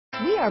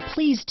We are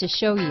pleased to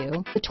show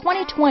you the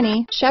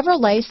 2020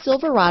 Chevrolet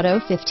Silverado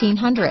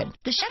 1500.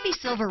 The Chevy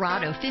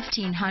Silverado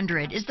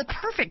 1500 is the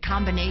perfect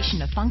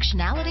combination of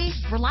functionality,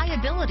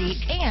 reliability,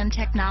 and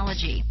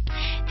technology.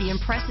 The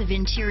impressive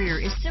interior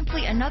is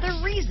simply another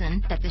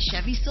reason that the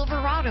Chevy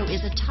Silverado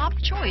is a top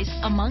choice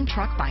among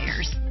truck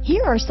buyers.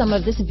 Here are some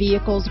of this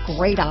vehicle's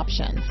great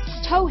options: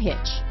 tow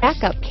hitch,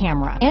 backup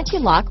camera,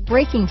 anti-lock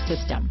braking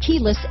system,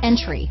 keyless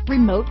entry,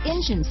 remote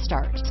engine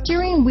start,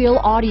 steering wheel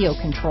audio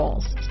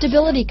controls,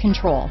 stability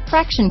control,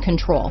 traction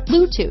control,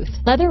 Bluetooth,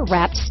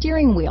 leather-wrapped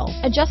steering wheel,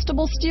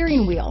 adjustable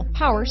steering wheel,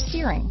 power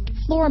steering,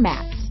 floor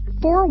mats,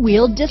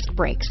 four-wheel disc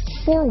brakes,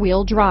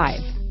 four-wheel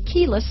drive,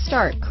 keyless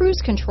start,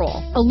 cruise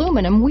control,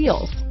 aluminum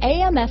wheels,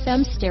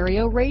 AM/FM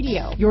stereo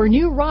radio. Your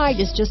new ride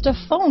is just a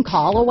phone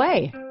call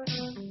away.